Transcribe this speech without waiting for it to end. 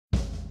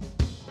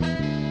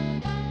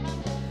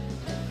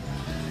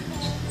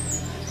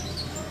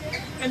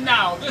And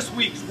now, this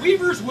week's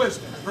Weaver's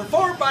Wisdom,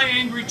 performed by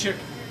Angry Chicken.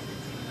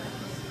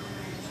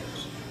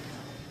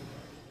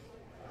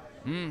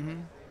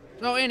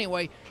 So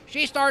anyway,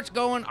 she starts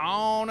going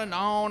on and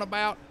on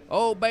about,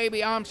 oh,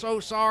 baby, I'm so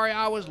sorry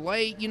I was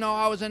late. You know,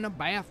 I was in the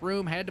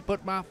bathroom, had to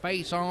put my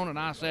face on. And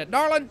I said,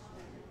 darling,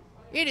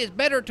 it is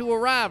better to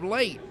arrive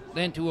late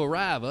than to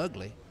arrive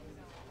ugly.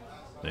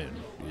 And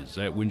is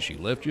that when she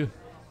left you?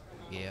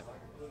 Yep.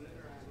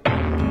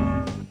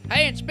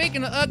 Hey, and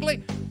speaking of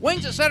ugly,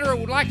 Wings Etc.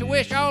 would like to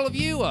wish all of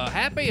you a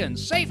happy and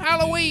safe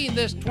Halloween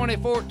this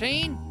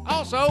 2014.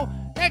 Also,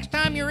 next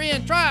time you're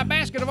in, try a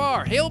basket of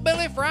our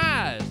hillbilly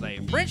fries. They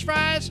French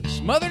fries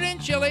smothered in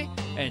chili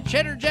and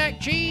cheddar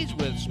jack cheese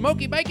with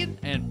smoky bacon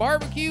and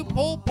barbecue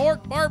pulled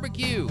pork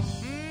barbecue.